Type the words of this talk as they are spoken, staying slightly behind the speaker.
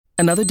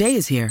Another day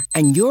is here,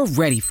 and you're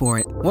ready for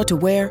it. What to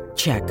wear?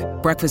 Check.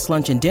 Breakfast,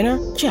 lunch, and dinner?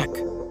 Check.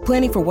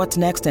 Planning for what's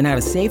next and how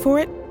to save for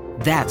it?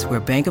 That's where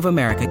Bank of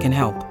America can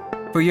help.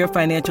 For your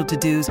financial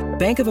to-dos,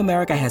 Bank of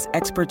America has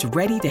experts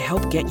ready to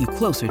help get you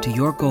closer to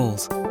your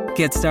goals.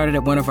 Get started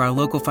at one of our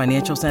local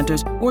financial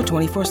centers or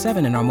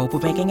 24/7 in our mobile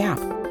banking app.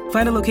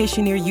 Find a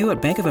location near you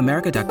at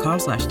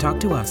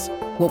bankofamerica.com/talktous.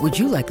 What would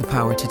you like the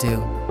power to do?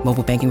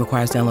 Mobile banking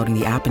requires downloading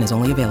the app and is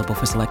only available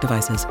for select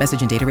devices.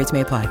 Message and data rates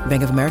may apply.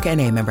 Bank of America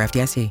N.A., member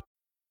FDIC.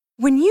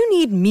 When you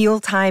need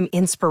mealtime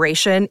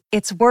inspiration,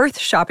 it's worth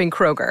shopping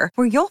Kroger,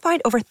 where you'll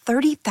find over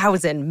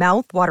 30,000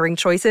 mouth-watering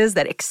choices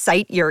that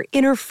excite your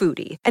inner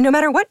foodie. And no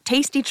matter what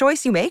tasty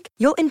choice you make,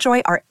 you'll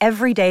enjoy our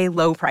everyday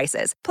low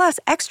prices, plus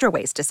extra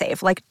ways to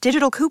save, like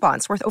digital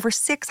coupons worth over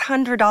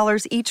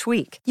 $600 each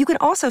week. You can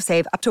also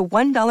save up to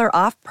 $1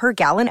 off per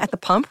gallon at the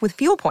pump with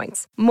fuel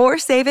points. More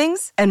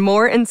savings and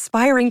more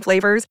inspiring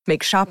flavors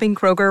make shopping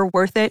Kroger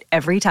worth it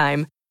every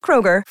time.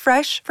 Kroger,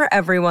 fresh for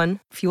everyone.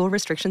 Fuel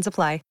restrictions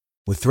apply.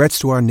 With threats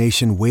to our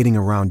nation waiting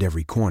around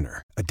every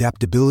corner,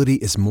 adaptability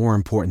is more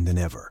important than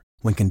ever.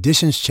 When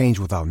conditions change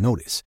without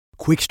notice,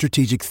 quick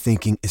strategic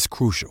thinking is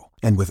crucial.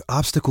 And with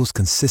obstacles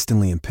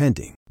consistently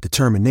impending,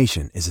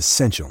 determination is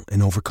essential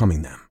in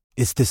overcoming them.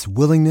 It's this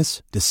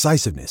willingness,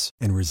 decisiveness,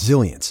 and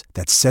resilience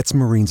that sets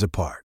Marines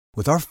apart.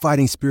 With our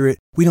fighting spirit,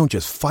 we don't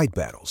just fight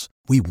battles,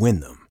 we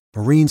win them.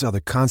 Marines are the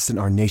constant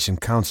our nation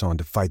counts on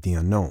to fight the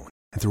unknown.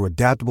 And through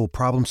adaptable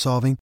problem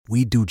solving,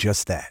 we do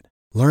just that.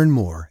 Learn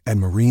more at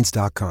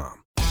marines.com.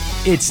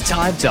 It's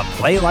time to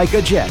play like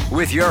a Jet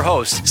with your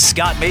host,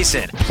 Scott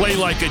Mason. Play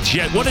like a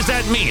Jet. What does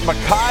that mean?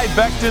 Mekhi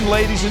Becton,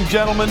 ladies and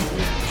gentlemen.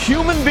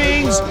 Human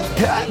beings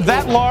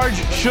that large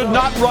should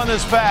not run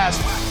as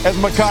fast as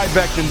Mekhi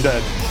Becton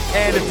did.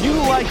 And if you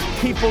like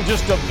people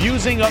just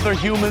abusing other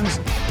humans,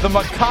 the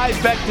Mekhi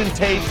Becton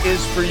tape is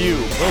for you.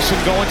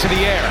 Wilson going to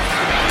the air.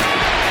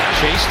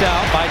 Chased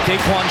out by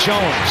Daquan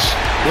Jones.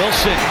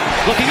 Wilson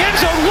looking end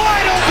zone,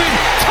 wide open,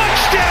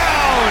 touchdown!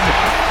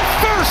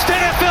 First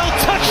NFL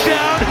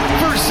touchdown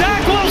for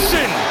Zach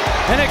Wilson,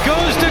 and it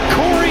goes to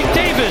Corey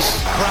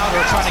Davis.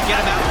 Crowder trying to get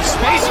him out in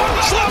space,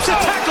 slips a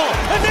tackle,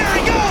 and there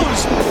he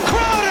goes!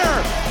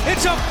 Crowder!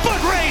 It's a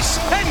foot race,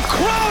 and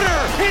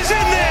Crowder is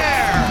in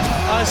there!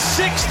 A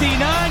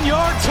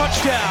 69-yard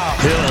touchdown.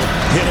 Hill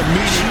hit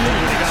immediately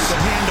when he got the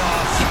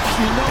handoff.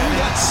 You know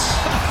that's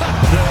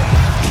the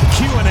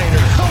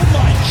Q-inator. Oh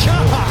my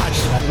gosh!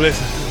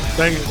 Listen,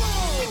 thank you.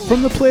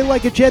 From the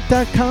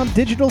PlayLikeAJet.com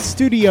digital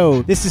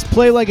studio, this is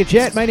Play Like a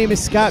Jet. My name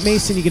is Scott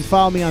Mason. You can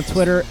follow me on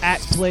Twitter at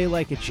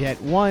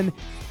PlayLikeAJet1.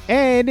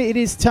 And it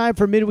is time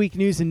for midweek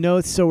news and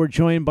notes, so we're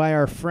joined by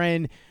our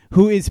friend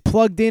who is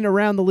plugged in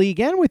around the league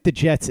and with the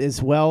Jets as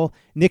well,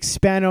 Nick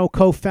Spano,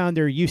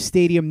 co-founder U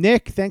Stadium.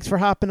 Nick, thanks for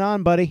hopping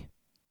on, buddy.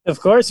 Of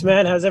course,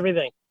 man. How's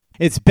everything?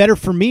 It's better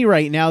for me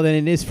right now than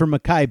it is for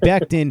Mekhi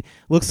Becton.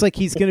 Looks like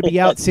he's going to be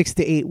out 6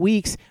 to 8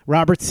 weeks.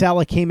 Robert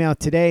Saleh came out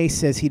today,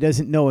 says he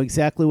doesn't know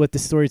exactly what the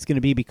story is going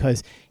to be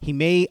because he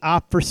may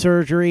opt for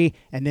surgery,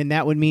 and then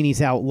that would mean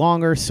he's out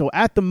longer. So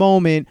at the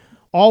moment,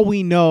 all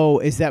we know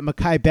is that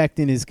Mekhi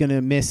Becton is going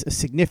to miss a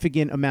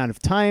significant amount of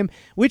time,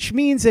 which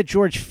means that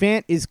George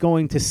Fant is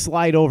going to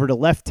slide over to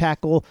left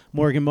tackle.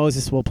 Morgan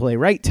Moses will play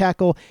right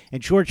tackle.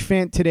 And George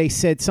Fant today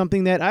said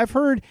something that I've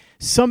heard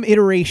some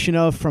iteration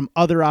of from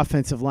other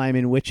offensive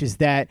linemen, which is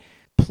that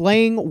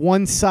playing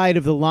one side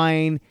of the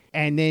line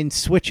and then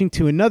switching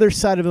to another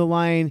side of the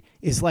line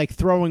is like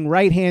throwing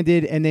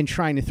right-handed and then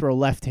trying to throw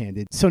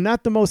left-handed. So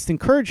not the most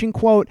encouraging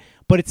quote,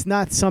 but it's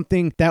not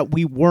something that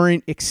we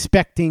weren't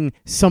expecting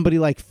somebody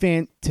like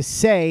Fant to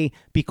say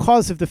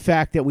because of the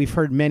fact that we've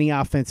heard many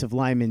offensive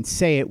linemen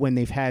say it when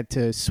they've had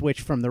to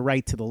switch from the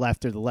right to the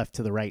left or the left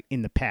to the right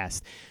in the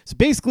past. So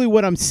basically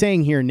what I'm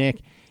saying here,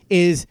 Nick,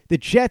 is the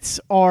Jets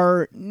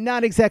are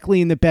not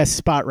exactly in the best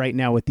spot right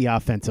now with the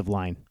offensive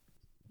line.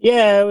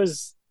 Yeah, that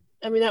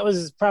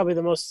was probably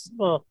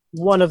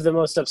one of the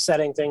most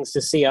upsetting things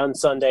to see on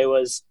Sunday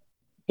was,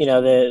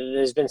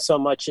 there's been so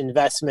much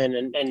investment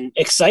and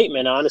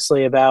excitement,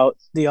 honestly, about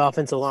the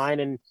offensive line,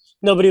 and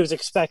nobody was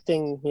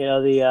expecting,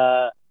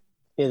 the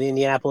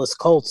Indianapolis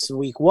Colts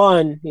week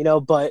 1,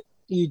 but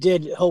you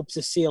did hope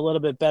to see a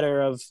little bit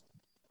better of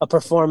a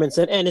performance.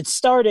 And it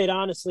started,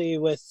 honestly,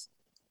 with,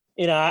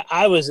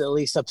 I was at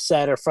least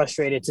upset or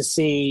frustrated to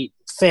see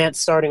Fant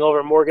starting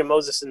over Morgan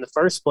Moses in the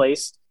first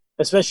place,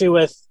 especially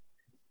with,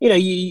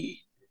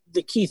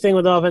 the key thing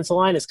with the offensive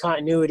line is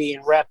continuity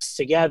and reps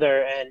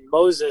together. And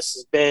Moses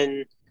has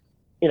been,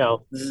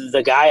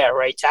 the guy at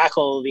right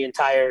tackle the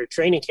entire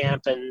training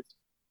camp and,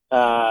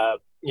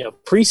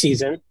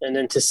 preseason. And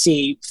then to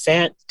see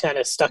Fant kind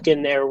of stuck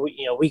in there,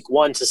 week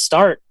 1 to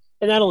start,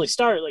 and not only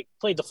start,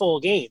 played the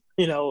full game,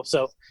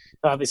 so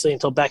obviously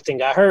until Becton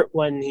got hurt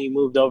when he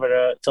moved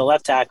over to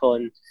left tackle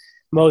and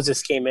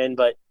Moses came in.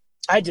 But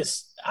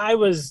I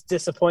was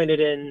disappointed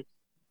in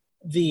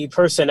the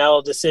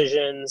personnel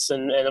decisions,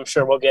 and I'm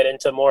sure we'll get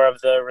into more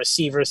of the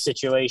receiver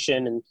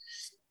situation and,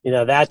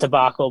 that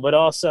debacle, but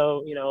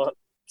also,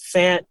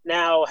 Fant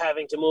now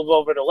having to move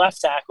over to left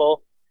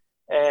tackle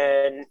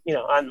And,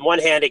 on one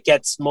hand, it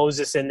gets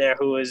Moses in there,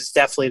 who is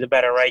definitely the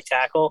better right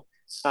tackle.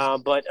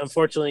 But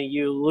unfortunately,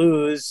 you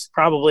lose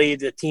probably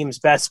the team's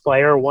best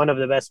player, one of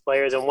the best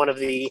players, and one of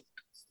the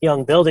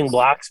young building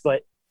blocks.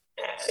 But,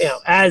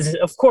 as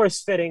of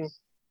course fitting,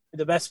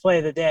 the best play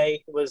of the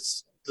day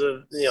was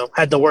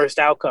had the worst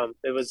outcome.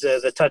 It was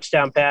the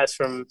touchdown pass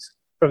from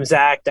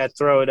Zach, that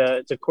throw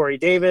to Corey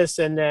Davis,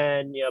 and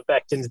then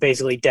Becton's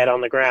basically dead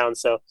on the ground.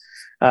 So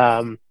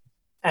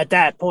at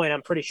that point,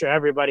 I'm pretty sure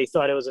everybody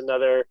thought it was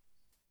another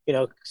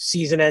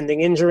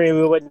season-ending injury.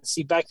 We wouldn't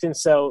see Becton.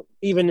 So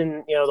even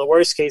in the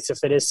worst case,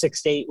 if it is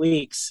 6 to 8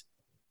 weeks,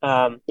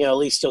 at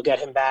least you'll get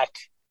him back,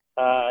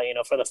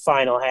 for the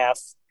final half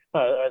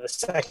or the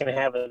second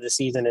half of the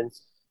season, and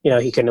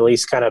he can at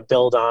least kind of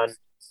build on.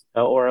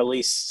 Or at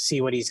least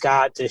see what he's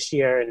got this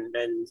year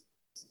and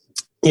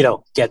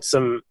get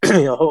some,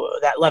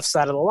 that left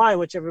side of the line,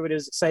 which everybody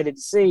was excited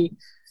to see.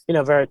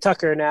 Vera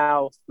Tucker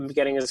now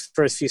getting his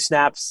first few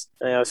snaps,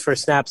 his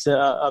first snaps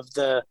of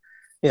the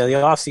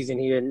offseason.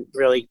 He didn't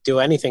really do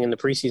anything in the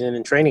preseason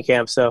and training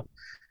camp. So,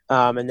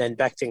 and then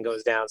Becton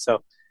goes down.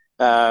 So,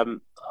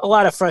 a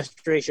lot of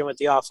frustration with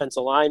the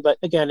offensive line, but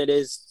again, it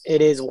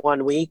is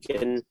 1 week,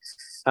 and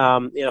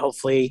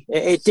hopefully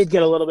it did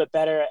get a little bit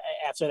better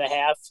after the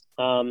half.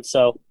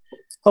 So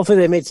hopefully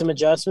they made some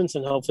adjustments,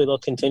 and hopefully they'll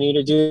continue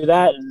to do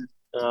that. And,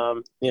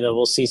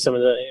 we'll see some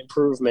of the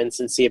improvements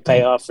and see it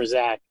pay off for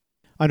Zach.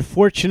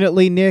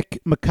 Unfortunately, Nick,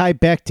 Mekhi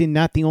Becton,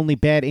 not the only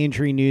bad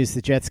injury news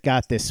the Jets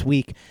got this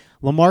week.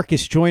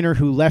 LaMarcus Joyner,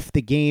 who left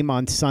the game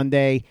on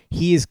Sunday,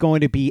 he is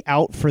going to be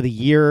out for the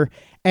year.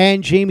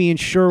 And Jamie and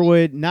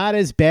Sherwood, not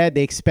as bad.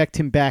 They expect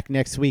him back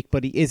next week,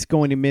 but he is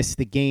going to miss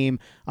the game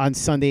on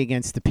Sunday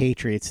against the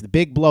Patriots. The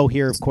big blow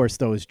here, of course,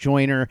 though, is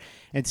Joyner.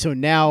 And so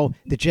now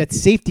the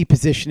Jets' safety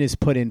position is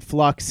put in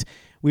flux.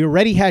 We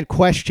already had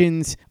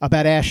questions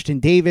about Ashton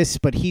Davis,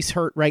 but he's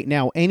hurt right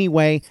now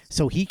anyway,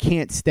 so he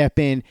can't step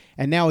in.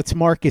 And now it's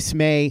Marcus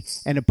May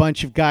and a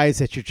bunch of guys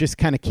that you're just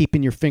kind of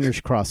keeping your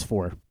fingers crossed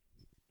for.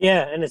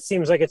 Yeah, and it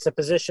seems like it's a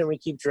position we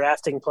keep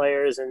drafting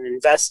players and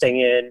investing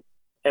in,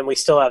 and we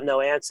still have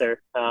no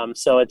answer.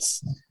 So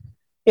it's,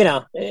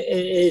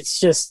 it's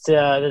just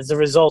as a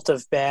result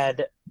of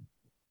bad,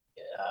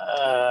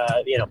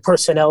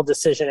 personnel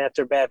decision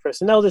after bad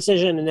personnel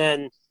decision. And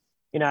then,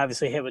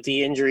 obviously hit with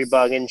the injury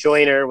bug. And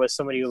Joyner was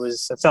somebody who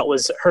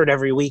was hurt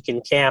every week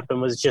in camp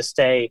and was just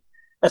a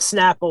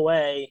snap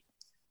away,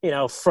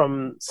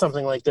 from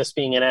something like this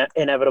being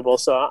inevitable.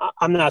 So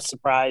I'm not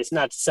surprised,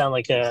 not to sound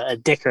like a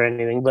dick or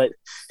anything, but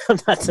I'm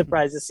not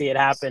surprised to see it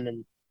happen.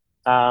 And,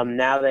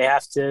 now they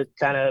have to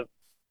kind of,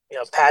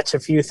 patch a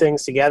few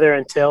things together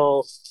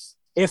until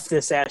if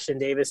this Ashton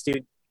Davis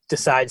dude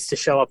decides to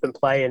show up and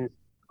play, and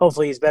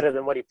hopefully he's better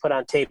than what he put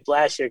on tape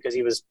last year, because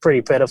he was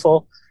pretty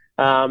pitiful.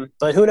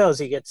 But who knows?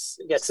 He gets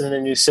in a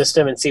new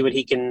system and see what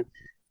he can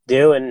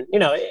do. And,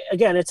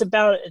 again, it's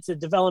a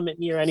development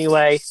year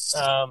anyway.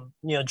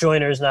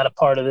 Joyner's not a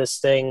part of this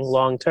thing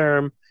long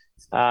term.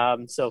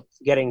 So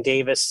getting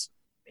Davis,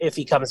 if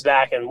he comes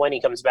back and when he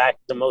comes back,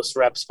 the most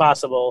reps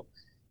possible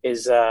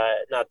is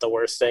not the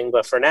worst thing.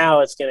 But for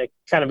now, it's going to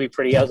kind of be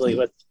pretty ugly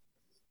with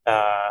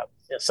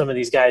some of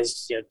these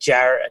guys,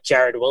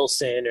 Jared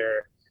Wilson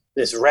or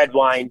this Red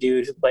Wine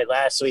dude who played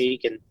last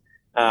week. And,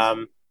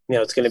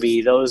 it's going to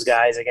be those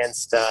guys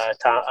against I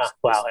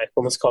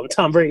almost called him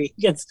Tom Brady,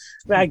 against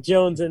Mac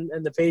Jones and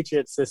the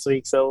Patriots this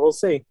week. So we'll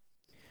see.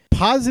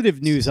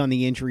 Positive news on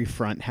the injury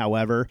front,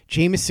 however.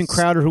 Jamison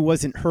Crowder, who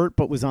wasn't hurt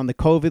but was on the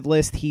COVID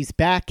list, he's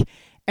back.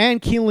 And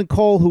Keelan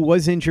Cole, who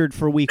was injured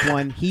for week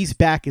 1, he's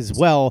back as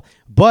well.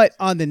 But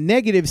on the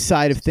negative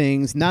side of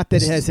things, not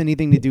that it has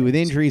anything to do with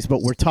injuries,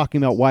 but we're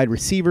talking about wide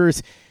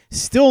receivers.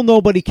 Still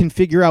nobody can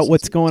figure out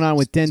what's going on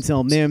with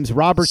Denzel Mims.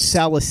 Robert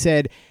Saleh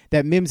said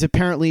that Mims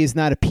apparently is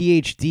not a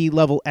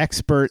PhD-level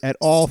expert at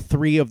all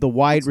 3 of the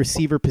wide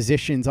receiver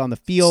positions on the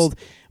field,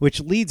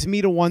 which leads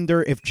me to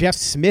wonder if Jeff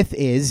Smith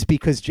is,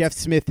 because Jeff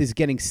Smith is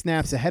getting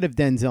snaps ahead of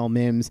Denzel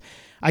Mims.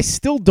 I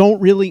still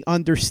don't really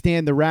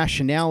understand the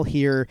rationale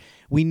here.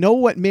 We know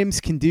what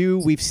Mims can do.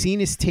 We've seen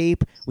his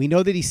tape. We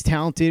know that he's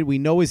talented. We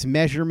know his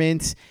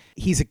measurements.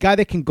 He's a guy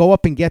that can go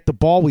up and get the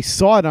ball. We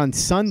saw it on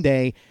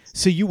Sunday.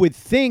 So you would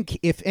think,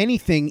 if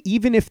anything,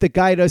 even if the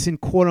guy doesn't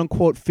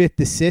quote-unquote fit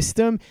the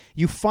system,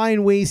 you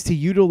find ways to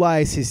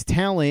utilize his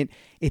talent.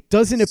 It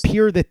doesn't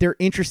appear that they're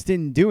interested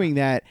in doing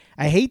that.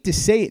 I hate to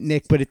say it,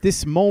 Nick, but at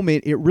this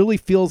moment, it really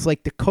feels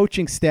like the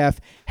coaching staff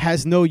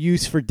has no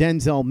use for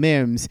Denzel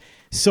Mims.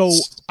 So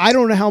I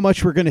don't know how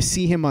much we're going to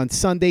see him on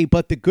Sunday,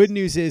 but the good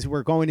news is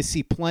we're going to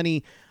see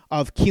plenty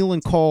of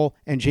Keelan Cole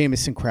and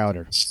Jamison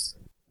Crowder.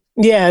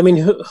 Yeah, I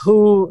mean,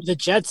 who the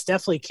Jets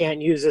definitely can't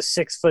use a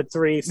 6'3",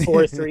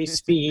 4.3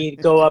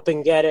 speed, go up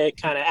and get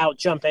it, kind of out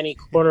jump any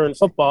corner in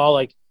football.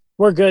 Like,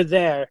 we're good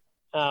there.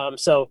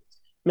 So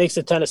makes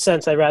a ton of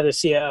sense. I'd rather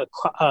see a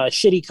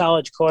shitty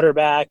college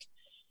quarterback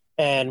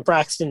and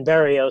Braxton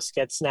Berrios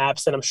get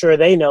snaps, and I'm sure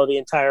they know the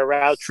entire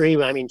route tree.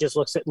 I mean, just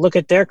look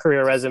at their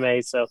career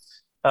resume. So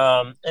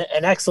an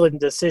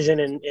excellent decision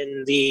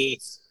in the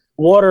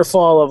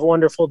waterfall of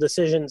wonderful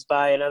decisions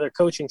by another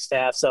coaching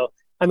staff. So,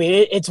 I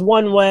mean, it's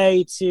one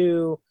way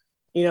to,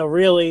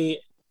 really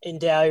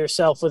endow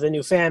yourself with a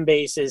new fan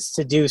base is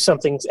to do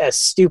something as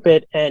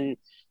stupid and,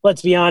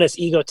 let's be honest,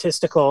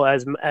 egotistical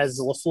as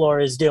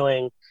LaFleur is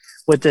doing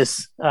with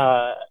this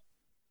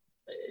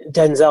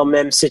Denzel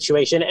Mims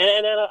situation.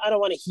 And I don't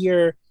want to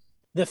hear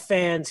the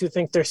fans who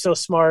think they're so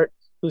smart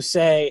who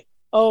say,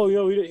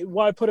 oh,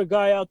 why put a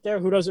guy out there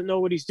who doesn't know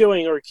what he's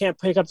doing or can't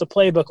pick up the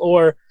playbook,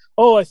 or,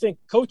 oh, I think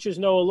coaches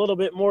know a little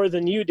bit more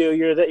than you do.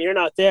 You're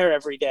not there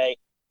every day.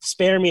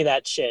 Spare me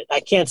that shit. I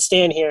can't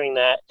stand hearing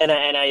that. And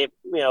I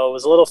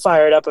was a little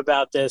fired up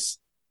about this,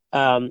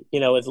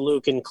 with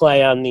Luke and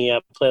Clay on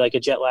the Play Like a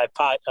Jet Live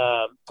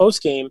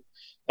post game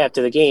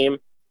after the game.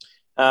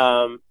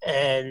 And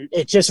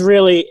it just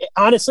really,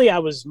 honestly, I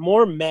was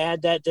more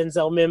mad that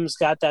Denzel Mims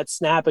got that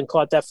snap and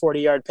caught that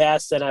 40-yard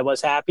pass than I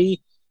was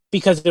happy,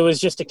 because it was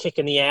just a kick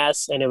in the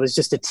ass and it was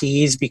just a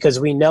tease, because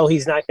we know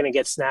he's not going to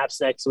get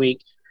snaps next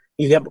week.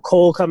 You get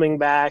Cole coming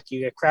back,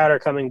 you get Crowder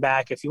coming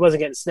back. If he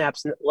wasn't getting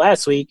snaps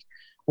last week,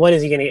 when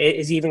is he going to?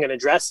 Is he even going to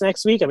dress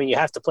next week? I mean, you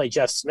have to play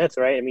Jeff Smith,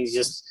 right? I mean,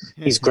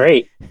 he's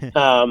great.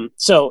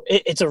 So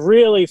it's a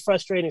really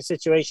frustrating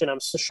situation. I'm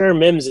sure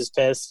Mims is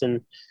pissed,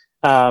 and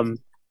but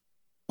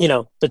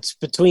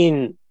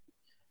between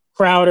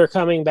Crowder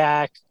coming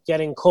back,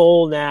 getting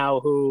Cole now,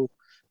 who,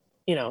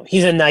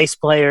 he's a nice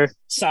player,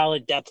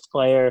 solid depth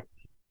player.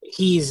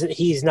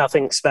 He's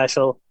nothing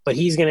special, but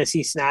he's going to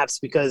see snaps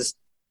because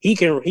he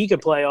can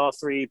play all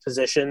three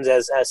positions,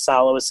 as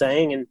Saleh was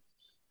saying. And,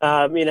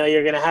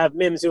 you're going to have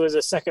Mims, who was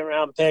a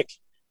second-round pick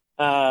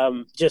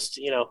just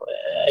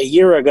a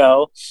year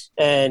ago,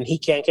 and he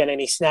can't get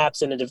any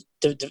snaps in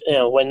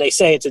when they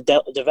say it's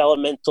a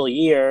developmental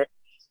year.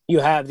 You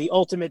have the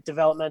ultimate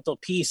developmental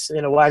piece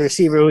in a wide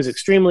receiver who's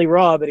extremely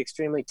raw but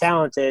extremely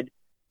talented,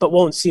 but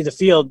won't see the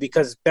field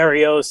because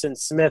Berrios and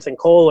Smith and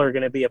Cole are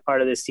going to be a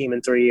part of this team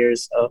in 3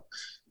 years.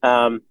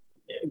 So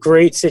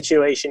great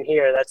situation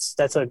here.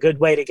 That's a good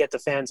way to get the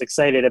fans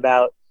excited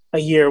about a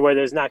year where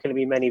there's not going to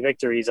be many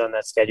victories on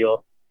that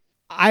schedule.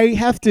 I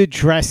have to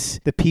address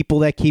the people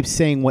that keep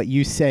saying what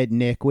you said,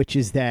 Nick, which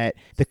is that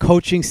the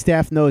coaching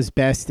staff knows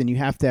best and you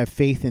have to have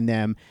faith in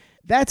them.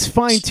 That's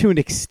fine to an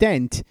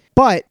extent,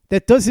 but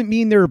that doesn't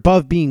mean they're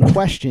above being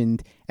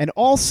questioned. And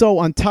also,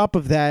 on top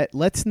of that,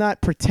 let's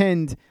not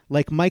pretend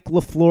like Mike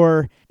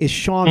LaFleur is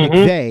Sean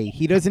McVay.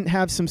 He doesn't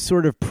have some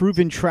sort of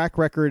proven track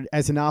record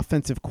as an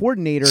offensive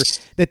coordinator.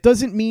 That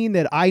doesn't mean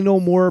that I know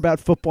more about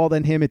football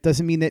than him. It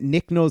doesn't mean that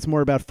Nick knows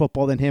more about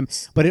football than him.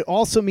 But it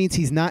also means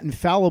he's not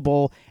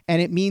infallible,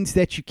 and it means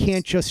that you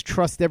can't just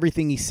trust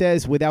everything he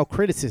says without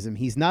criticism.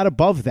 He's not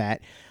above that.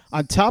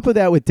 On top of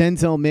that, with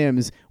Denzel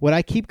Mims, what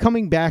I keep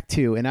coming back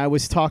to, and I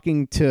was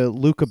talking to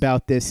Luke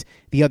about this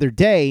the other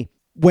day,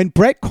 when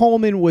Brett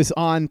Coleman was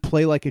on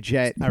Play Like a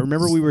Jet, I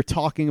remember we were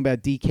talking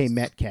about DK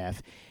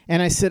Metcalf,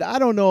 and I said, I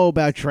don't know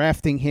about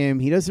drafting him.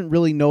 He doesn't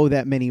really know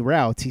that many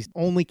routes. He's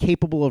only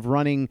capable of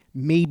running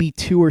maybe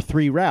 2 or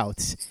 3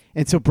 routes.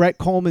 And so Brett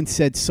Coleman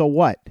said, so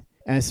what?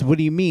 And I said, what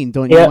do you mean?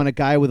 Don't you want a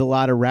guy with a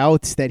lot of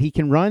routes that he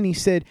can run? He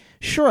said,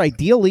 sure,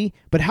 ideally,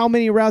 but how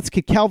many routes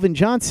could Calvin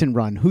Johnson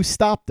run? Who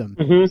stopped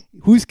him?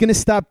 Who's going to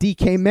stop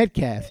DK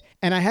Metcalf?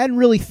 And I hadn't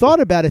really thought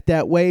about it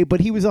that way, but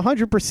he was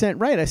 100%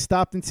 right. I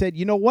stopped and said,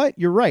 you know what?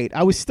 You're right.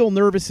 I was still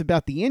nervous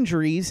about the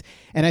injuries,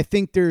 and I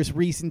think there's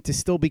reason to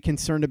still be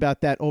concerned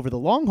about that over the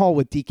long haul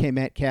with DK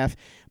Metcalf.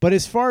 But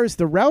as far as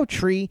the route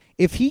tree,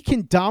 if he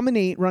can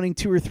dominate running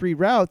 2 or 3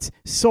 routes,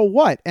 so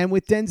what? And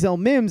with Denzel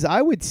Mims,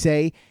 I would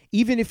say,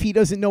 even if he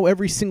doesn't know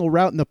every single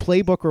route in the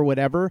playbook or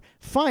whatever,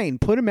 fine,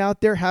 put him out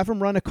there, have him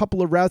run a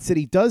couple of routes that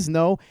he does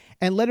know,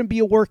 and let him be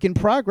a work in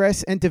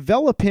progress and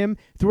develop him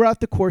throughout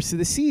the course of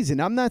the season.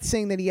 I'm not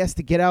saying that he has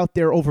to get out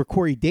there over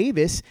Corey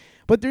Davis,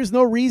 but there's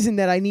no reason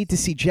that I need to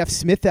see Jeff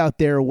Smith out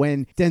there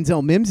when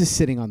Denzel Mims is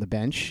sitting on the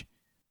bench.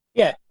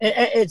 Yeah,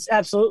 it's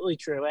absolutely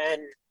true.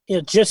 And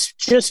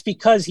just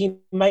because he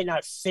might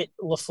not fit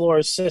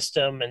LaFleur's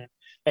system,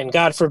 and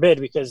God forbid,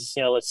 because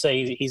let's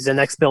say he's the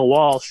next Bill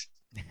Walsh,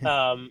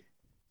 the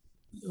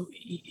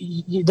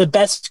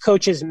best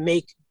coaches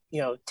make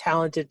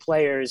talented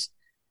players.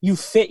 You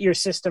fit your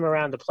system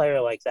around a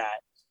player like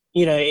that.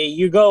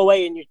 You go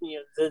away and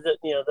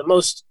the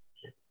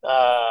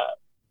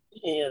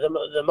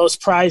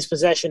most prized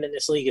possession in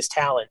this league is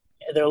talent.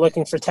 They're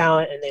looking for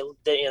talent, and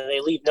they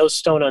leave no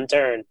stone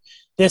unturned.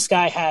 This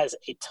guy has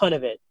a ton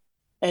of it,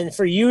 and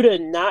for you to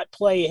not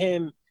play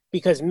him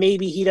because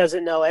maybe he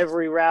doesn't know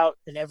every route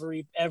and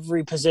every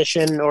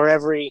position or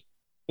every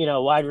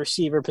wide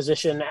receiver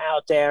position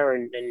out there,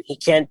 and he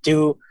can't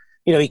do,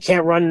 he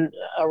can't run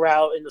a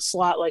route in the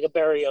slot like a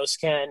Berrios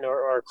can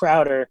or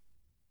Crowder.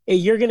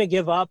 You're going to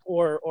give up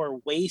or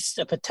waste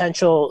a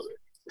potential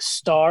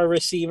star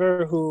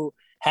receiver who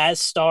has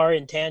star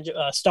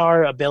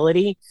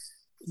ability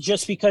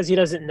just because he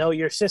doesn't know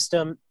your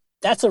system.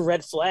 That's a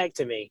red flag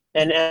to me.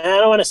 And I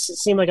don't want to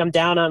seem like I'm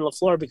down on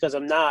LaFleur, because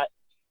I'm not.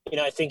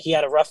 I think he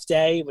had a rough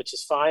day, which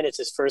is fine. It's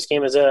his first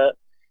game as a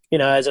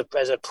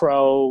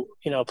pro,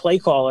 play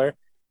caller.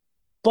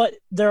 But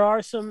there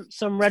are some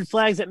red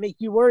flags that make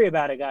you worry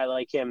about a guy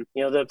like him.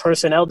 The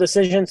personnel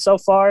decision so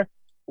far,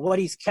 what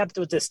he's kept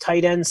with this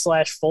tight end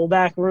 /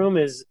 fullback room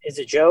is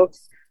a joke.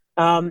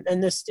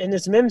 And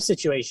this Mims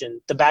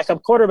situation, the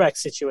backup quarterback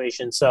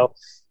situation. So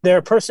there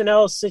are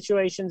personnel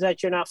situations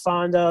that you're not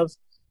fond of.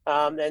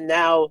 And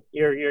now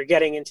you're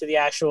getting into the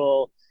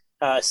actual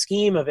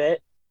scheme of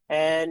it.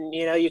 And,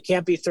 you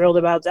can't be thrilled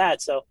about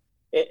that. So,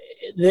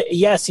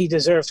 yes, he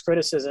deserves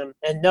criticism.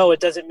 And no, it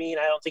doesn't mean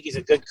I don't think he's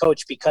a good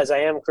coach because I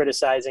am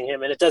criticizing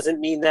him. And it doesn't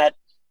mean that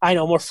I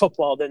know more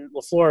football than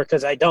LaFleur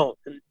because I don't,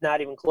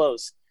 not even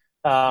close.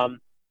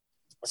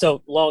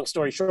 So long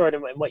story short,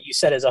 and what you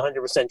said is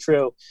 100%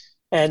 true.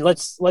 And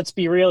let's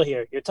be real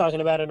here. You're talking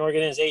about an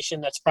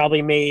organization that's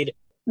probably made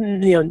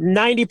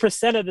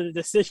 90% of the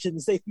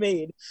decisions they've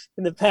made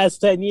in the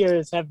past 10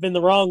 years have been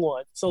the wrong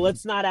one. So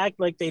let's not act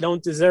like they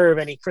don't deserve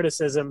any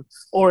criticism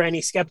or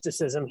any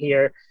skepticism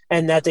here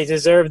and that they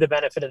deserve the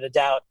benefit of the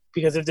doubt.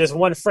 Because if there's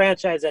one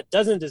franchise that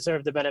doesn't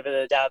deserve the benefit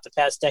of the doubt the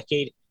past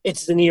decade,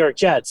 it's the New York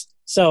Jets.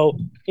 So,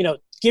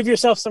 give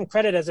yourself some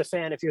credit as a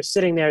fan if you're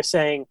sitting there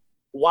saying,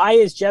 why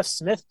is Jeff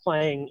Smith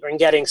playing and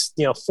getting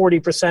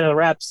 40% of the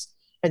reps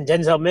and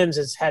Denzel Mims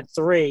has had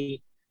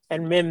 3?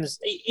 And Mims,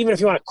 even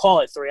if you want to call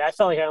it 3, I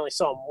felt like I only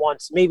saw him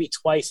once, maybe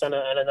twice on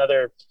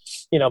another,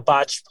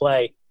 botched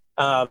play.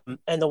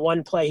 And the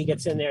one play he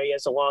gets in there, he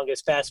has the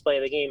longest pass play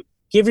of the game.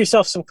 Give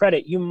yourself some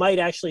credit. You might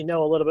actually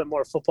know a little bit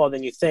more football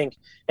than you think.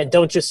 And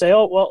don't just say,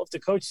 oh, well, if the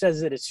coach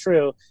says it, it's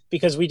true,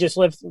 because we just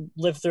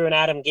lived through an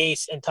Adam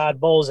Gase and Todd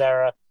Bowles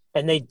era,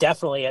 and they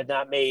definitely had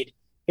not made,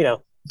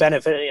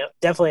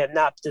 definitely have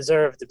not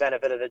deserved the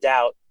benefit of the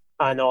doubt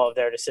on all of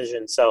their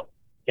decisions. So,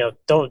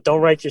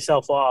 don't write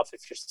yourself off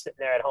if you're sitting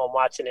there at home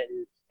watching it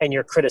and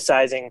you're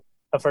criticizing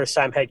a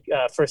first-time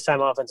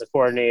offensive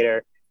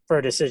coordinator for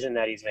a decision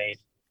that he's made.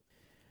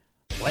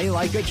 Play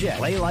like a Jet.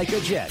 Play like a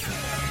Jet.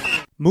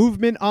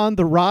 Movement on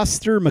the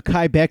roster.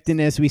 Mekhi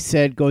Becton, as we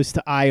said, goes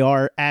to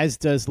IR, as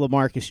does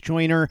LaMarcus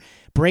Joyner.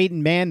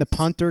 Braden Mann, the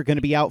punter, going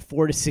to be out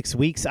 4 to 6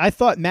 weeks. I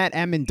thought Matt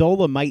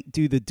Amendola might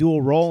do the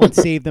dual role and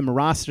save them a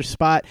roster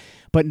spot,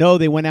 but no,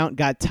 they went out and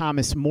got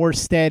Thomas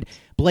Morstead.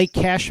 Blake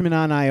Cashman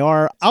on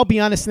IR. I'll be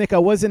honest, Nick, I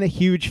wasn't a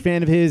huge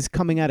fan of his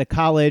coming out of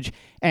college,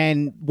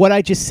 and what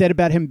I just said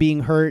about him being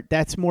hurt,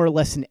 that's more or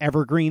less an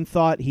evergreen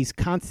thought. He's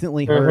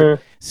constantly hurt.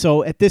 Mm-hmm.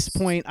 So at this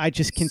point, I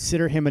just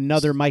consider him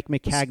another Mike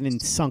Maccagnan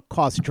sunk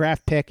cost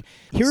draft pick.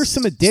 Here are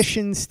some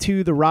additions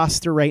to the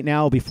roster right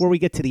now. Before we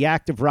get to the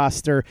active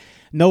roster,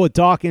 Noah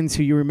Dawkins,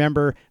 who you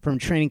remember from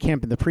training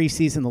camp in the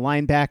preseason, the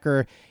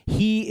linebacker,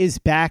 he is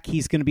back.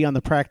 He's going to be on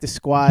the practice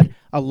squad.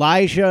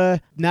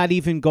 Elijah, not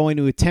even going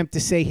to attempt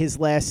to say his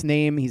last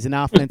name. He's an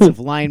offensive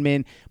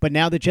lineman, but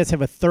now the Jets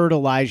have a third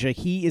Elijah.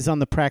 He is on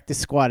the practice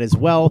squad as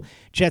well.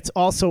 Jets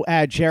also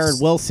add Jared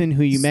Wilson,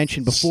 who you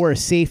mentioned before, a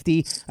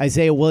safety,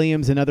 Isaiah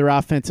Williams, another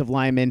offensive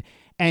lineman,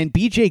 and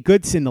B.J.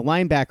 Goodson, the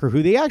linebacker,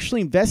 who they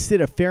actually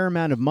invested a fair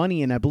amount of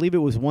money in. I believe it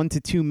was $1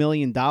 to $2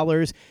 million.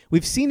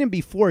 We've seen him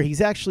before. He's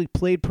actually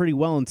played pretty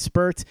well in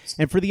spurts.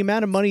 And for the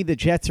amount of money the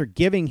Jets are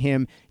giving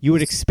him, you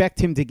would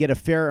expect him to get a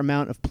fair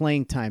amount of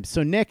playing time.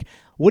 So, Nick,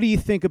 what do you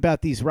think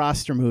about these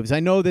roster moves? I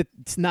know that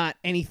it's not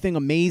anything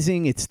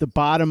amazing. It's the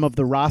bottom of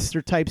the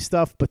roster type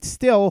stuff, but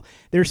still,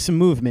 there's some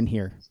movement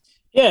here.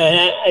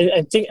 Yeah,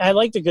 I think I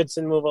like the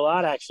Goodson move a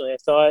lot, actually. I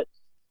thought,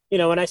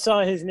 when I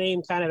saw his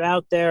name kind of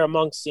out there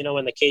amongst,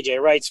 when the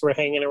KJ Wrights were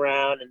hanging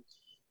around and,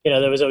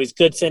 there was always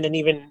Goodson and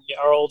even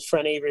our old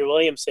friend Avery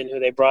Williamson, who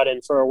they brought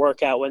in for a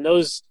workout. When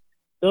those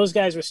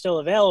guys were still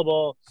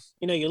available,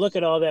 you look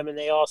at all of them and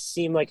they all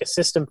seem like a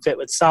system fit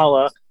with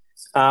Saleh.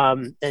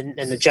 And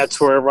the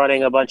Jets were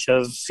running a bunch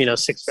of,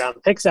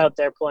 6th-round picks out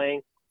there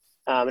playing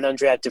and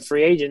undrafted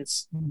free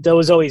agents.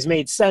 Those always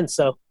made sense.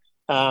 So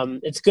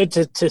it's good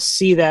to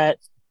see that,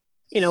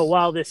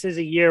 while this is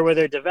a year where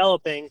they're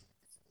developing,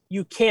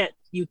 you can't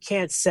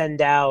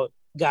send out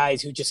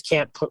guys who just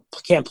can't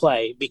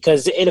play,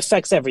 because it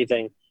affects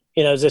everything.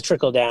 It's a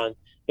trickle down.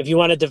 If you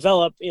want to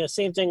develop,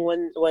 same thing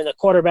when a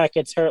quarterback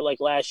gets hurt like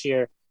last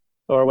year,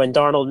 or when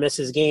Darnold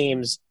misses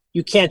games,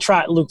 you can't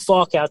trot Luke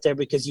Falk out there,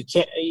 because you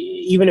can't.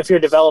 Even if you're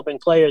developing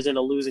players in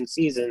a losing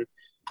season,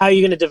 how are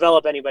you going to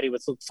develop anybody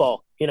with Luke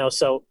Falk?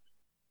 So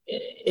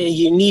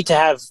you need to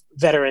have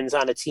veterans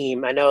on a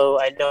team. I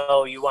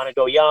know you want to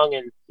go young,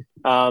 and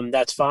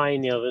that's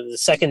fine. The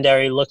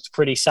secondary looked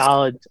pretty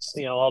solid,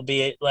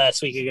 albeit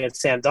last week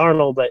against Sam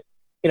Darnold. But,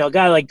 a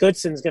guy like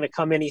Goodson's going to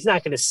come in. He's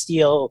not going to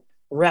steal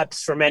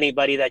reps from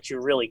anybody that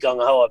you're really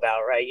gung-ho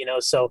about, right?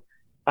 So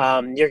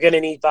you're going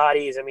to need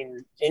bodies. I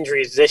mean,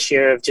 injuries this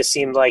year have just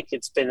seemed like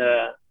it's been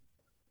an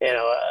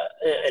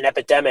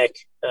epidemic,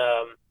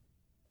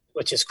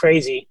 which is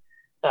crazy.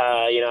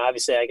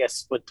 Obviously, I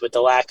guess with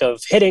the lack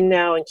of hitting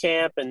now in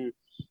camp, and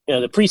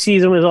the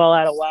preseason was all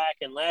out of whack,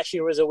 and last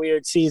year was a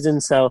weird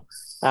season. So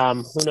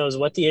who knows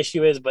what the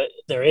issue is, but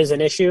there is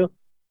an issue.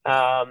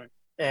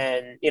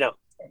 And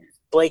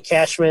Blake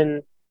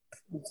Cashman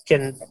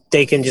can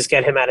just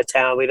get him out of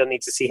town. We don't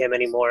need to see him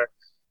anymore.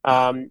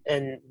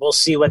 And we'll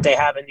see what they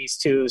have in these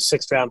 2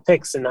 6th-round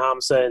picks in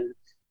Hamza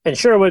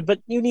Sherwood,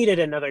 but you needed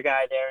another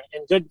guy there.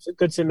 And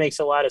Goodson makes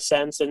a lot of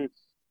sense. And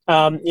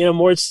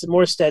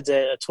Morstead's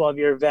a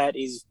 12-year vet.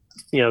 He's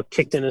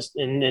kicked in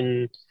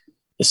the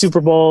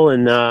Super Bowl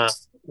and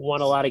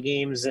won a lot of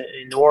games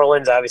in New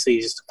Orleans. Obviously,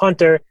 he's just a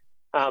punter,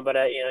 but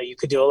you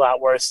could do a lot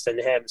worse than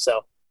him.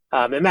 So,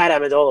 and Matt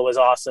Amendola was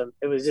awesome.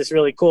 It was just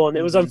really cool, and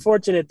it was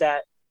unfortunate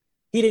that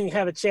he didn't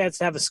have a chance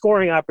to have a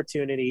scoring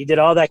opportunity. He did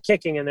all that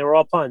kicking, and they were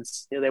all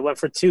punts. They went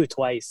for 2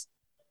 twice.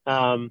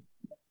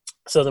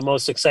 So the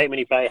most excitement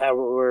he probably had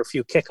were a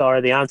few kick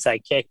or the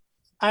onside kick.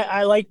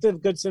 I like the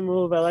Goodson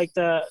move. I like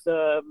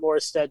the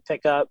Morstead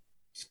pickup.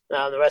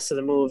 The rest of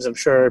the moves, I'm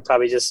sure,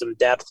 probably just some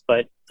depth.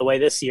 But the way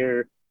this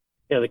year,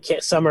 the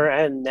summer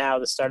and now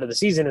the start of the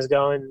season is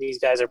going, these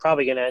guys are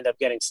probably going to end up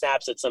getting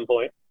snaps at some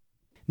point.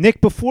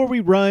 Nick, before we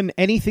run,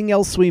 anything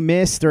else we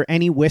missed or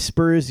any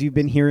whispers you've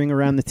been hearing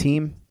around the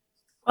team?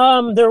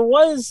 There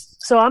was,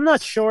 so I'm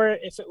not sure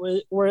if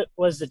it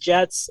was the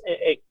Jets.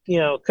 It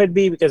could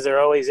be because they're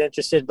always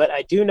interested. But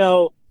I do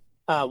know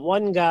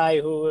one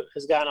guy who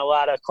has gotten a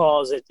lot of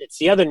calls. It's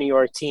the other New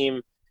York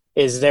team.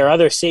 Is their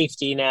other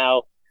safety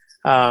now?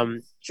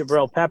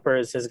 Jabril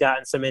Peppers has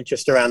gotten some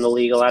interest around the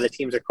league. A lot of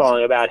teams are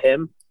calling about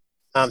him.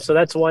 So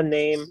that's one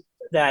name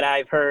that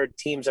I've heard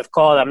teams have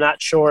called. I'm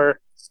not sure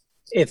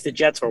if the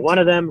Jets were one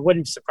of them.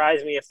 Wouldn't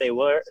surprise me if they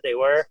were.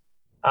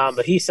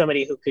 But he's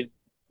somebody who could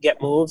get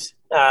moved.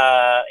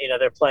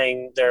 They're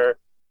playing the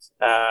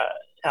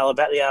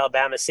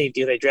Alabama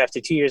safety who they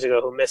drafted 2 years ago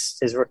who missed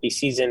his rookie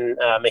season,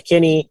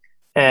 McKinney,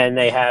 and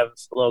they have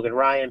Logan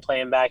Ryan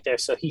playing back there.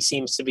 So he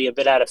seems to be a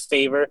bit out of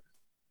favor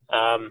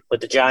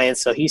with the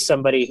Giants. So he's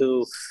somebody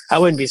who I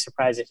wouldn't be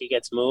surprised if he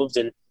gets moved.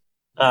 And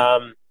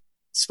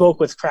spoke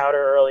with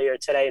Crowder earlier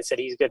today and said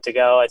he's good to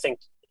go. I think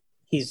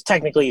he's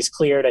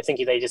cleared. I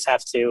think they just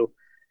have to.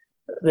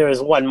 There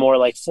is one more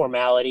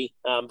formality,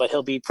 but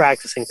he'll be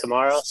practicing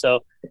tomorrow.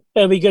 So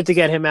it'll be good to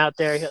get him out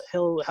there.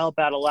 He'll help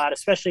out a lot,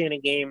 especially in a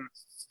game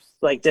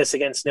like this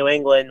against New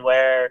England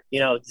where,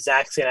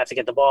 Zach's going to have to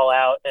get the ball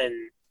out. And,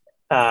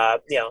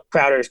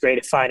 Crowder is great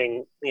at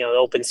finding,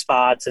 open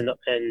spots. And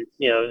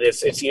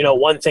if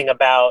one thing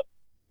about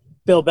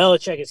Bill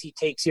Belichick is he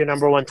takes your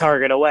number one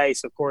target away.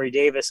 So Corey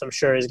Davis, I'm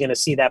sure, is going to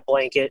see that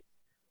blanket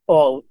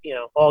all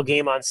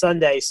game on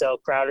Sunday. So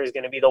Crowder is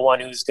going to be the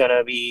one who's going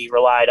to be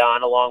relied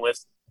on, along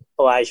with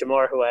Elijah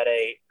Moore, who had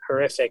a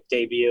horrific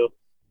debut.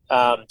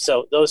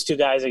 So those two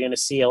guys are going to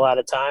see a lot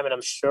of time, and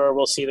I'm sure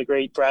we'll see the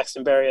great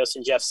Braxton Berrios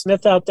and Jeff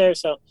Smith out there.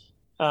 So,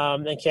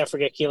 and can't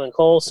forget Keelan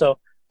Cole. So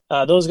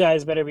those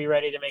guys better be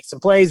ready to make some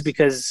plays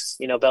because,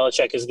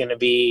 Belichick is going to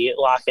be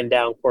locking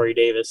down Corey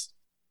Davis.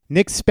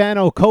 Nick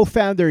Spano,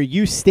 co-founder of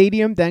U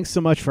Stadium, thanks so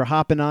much for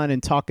hopping on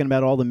and talking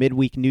about all the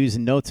midweek news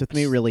and notes with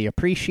me. Really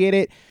appreciate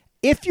it.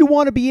 If you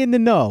want to be in the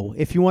know,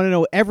 if you want to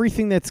know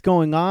everything that's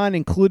going on,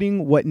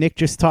 including what Nick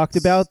just talked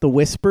about, the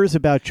whispers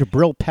about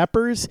Jabril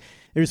Peppers,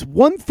 there's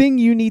one thing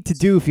you need to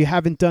do if you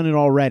haven't done it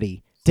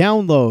already.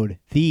 Download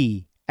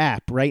the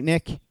app, right,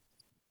 Nick?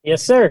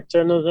 Yes, sir.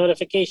 Turn those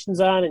notifications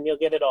on and you'll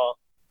get it all.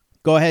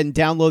 Go ahead and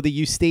download the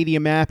U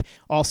Stadium app.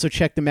 Also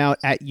check them out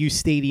at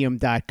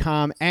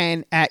ustadium.com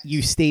and at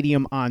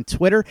ustadium on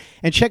Twitter.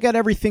 And check out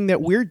everything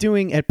that we're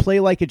doing at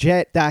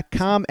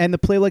playlikeajet.com and the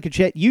Play Like a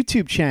Jet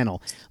YouTube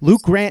channel.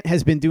 Luke Grant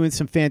has been doing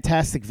some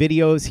fantastic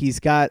videos. He's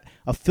got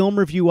a film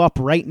review up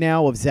right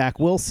now of Zach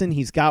Wilson.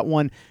 He's got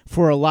one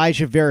for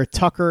Elijah Vera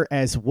Tucker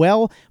as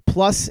well.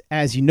 Plus,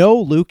 as you know,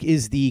 Luke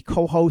is the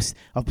co-host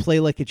of Play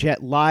Like a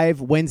Jet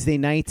live Wednesday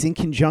nights in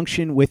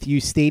conjunction with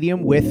U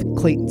Stadium with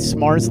Clayton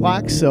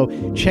Smarslock. So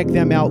check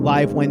them out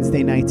live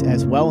Wednesday nights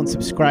as well and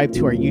subscribe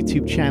to our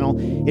YouTube channel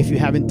if you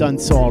haven't done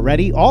so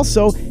already.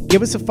 Also,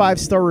 give us a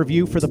 5-star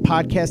review for the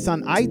podcast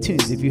on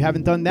iTunes if you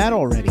haven't done that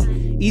already.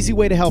 Easy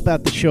way to help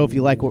out the show if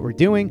you like what we're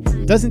doing.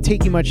 Doesn't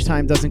take you much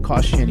time, doesn't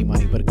cost you any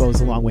money, but it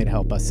goes a long way to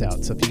help us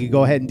out. So if you could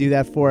go ahead and do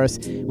that for us,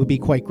 we'd be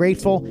quite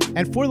grateful.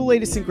 And for the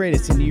latest and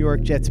greatest in New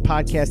York Jets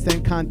podcast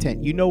and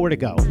content, you know where to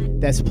go.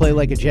 That's Play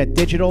Like a Jet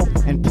Digital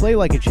and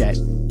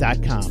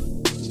playlikeajet.com.